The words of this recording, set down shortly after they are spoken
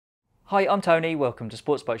Hi, I'm Tony. Welcome to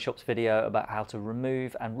Sports Bike Shop's video about how to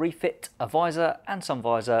remove and refit a visor and sun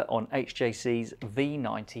visor on HJC's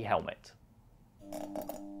V90 helmet.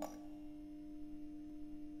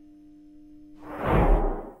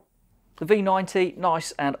 The V90,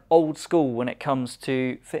 nice and old school when it comes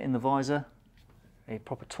to fitting the visor. Need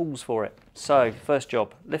proper tools for it. So, first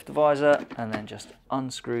job, lift the visor and then just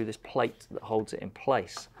unscrew this plate that holds it in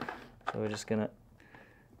place. So we're just going to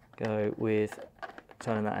go with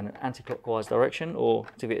turning that in an anti-clockwise direction, or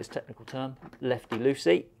to give it its technical term,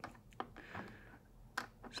 lefty-loosey.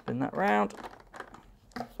 Spin that round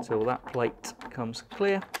until that plate comes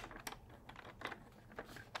clear.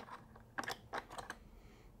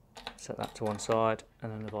 Set that to one side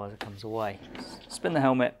and then the visor comes away. Spin the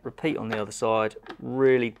helmet, repeat on the other side.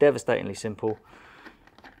 Really devastatingly simple.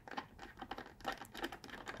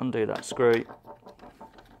 Undo that screw.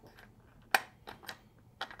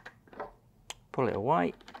 Pull it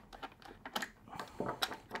away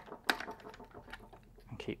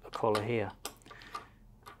and keep the collar here.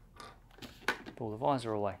 Pull the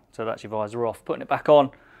visor away. So that's your visor off. Putting it back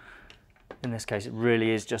on, in this case it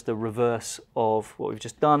really is just a reverse of what we've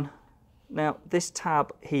just done. Now this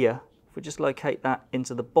tab here, if we just locate that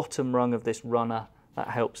into the bottom rung of this runner, that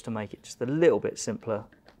helps to make it just a little bit simpler.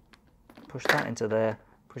 Push that into there,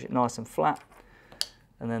 push it nice and flat,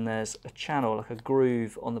 and then there's a channel, like a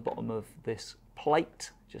groove on the bottom of this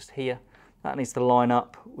plate, just here. That needs to line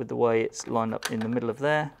up with the way it's lined up in the middle of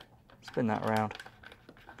there. Spin that around,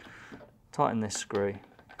 tighten this screw,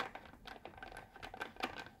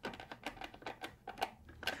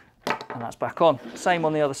 and that's back on. Same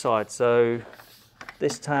on the other side, so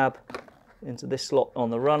this tab into this slot on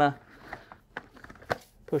the runner,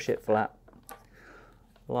 push it flat,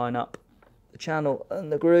 line up the channel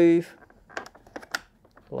and the groove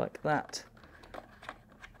like that,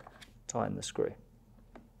 tighten the screw.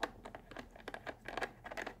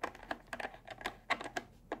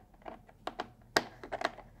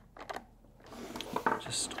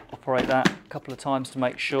 Just operate that a couple of times to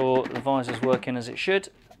make sure the visor's working as it should.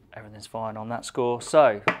 Everything's fine on that score.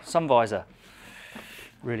 So, sun visor.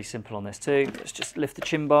 Really simple on this too. Let's just lift the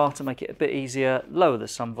chin bar to make it a bit easier. Lower the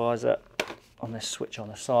sun visor on this switch on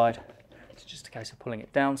the side. It's just a case of pulling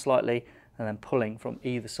it down slightly and then pulling from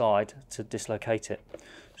either side to dislocate it.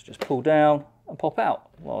 So just pull down and pop out.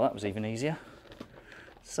 Well, that was even easier.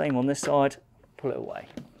 Same on this side, pull it away.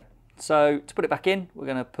 So to put it back in, we're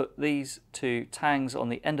going to put these two tangs on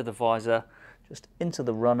the end of the visor just into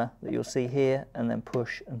the runner that you'll see here, and then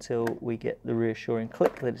push until we get the reassuring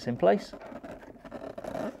click that it's in place.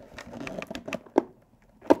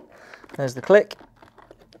 There's the click.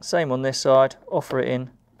 Same on this side, offer it in,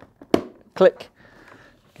 click.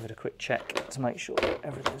 Give it a quick check to make sure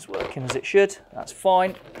everything's working as it should. That's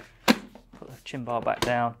fine. Put the chin bar back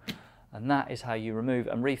down, and that is how you remove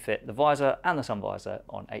and refit the visor and the sun visor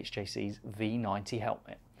on HJC's V90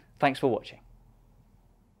 helmet. Thanks for watching.